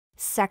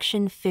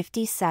Section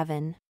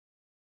 57.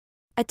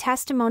 A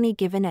testimony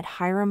given at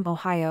Hiram,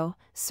 Ohio,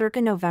 circa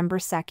November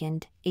 2,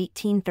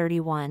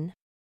 1831.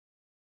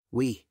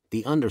 We,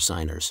 the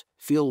undersigners,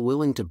 feel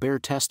willing to bear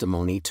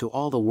testimony to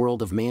all the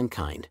world of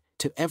mankind,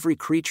 to every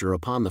creature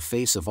upon the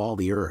face of all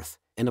the earth,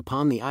 and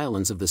upon the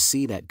islands of the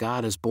sea, that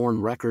God has borne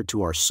record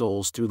to our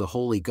souls through the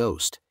Holy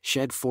Ghost,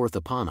 shed forth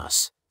upon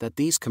us, that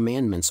these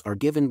commandments are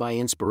given by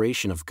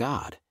inspiration of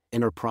God,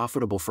 and are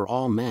profitable for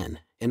all men,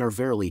 and are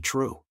verily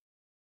true.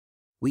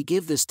 We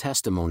give this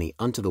testimony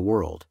unto the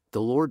world,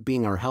 the Lord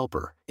being our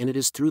helper, and it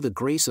is through the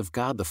grace of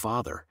God the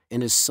Father,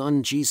 and His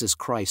Son Jesus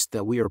Christ,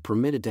 that we are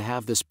permitted to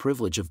have this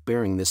privilege of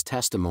bearing this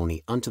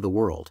testimony unto the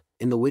world,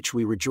 in the which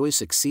we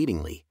rejoice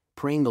exceedingly,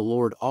 praying the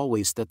Lord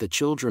always that the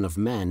children of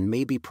men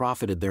may be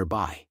profited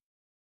thereby.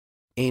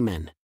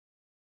 Amen.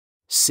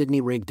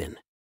 Sidney Rigdon,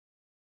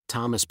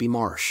 Thomas B.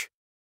 Marsh,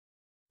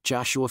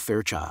 Joshua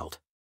Fairchild,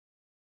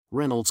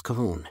 Reynolds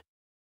Cahoon,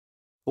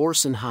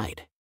 Orson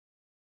Hyde,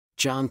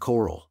 John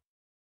Correll,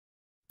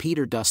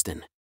 Peter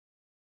Dustin,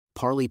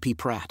 Parley P.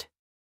 Pratt,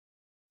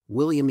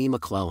 William E.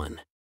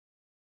 McClellan,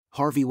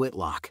 Harvey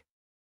Whitlock,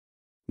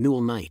 Newell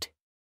Knight,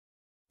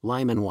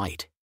 Lyman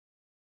White,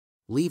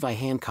 Levi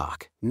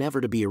Hancock, never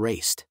to be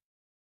erased,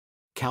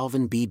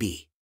 Calvin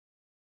B.B.,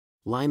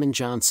 Lyman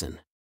Johnson,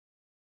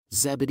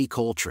 Zebedee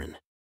Coltrane,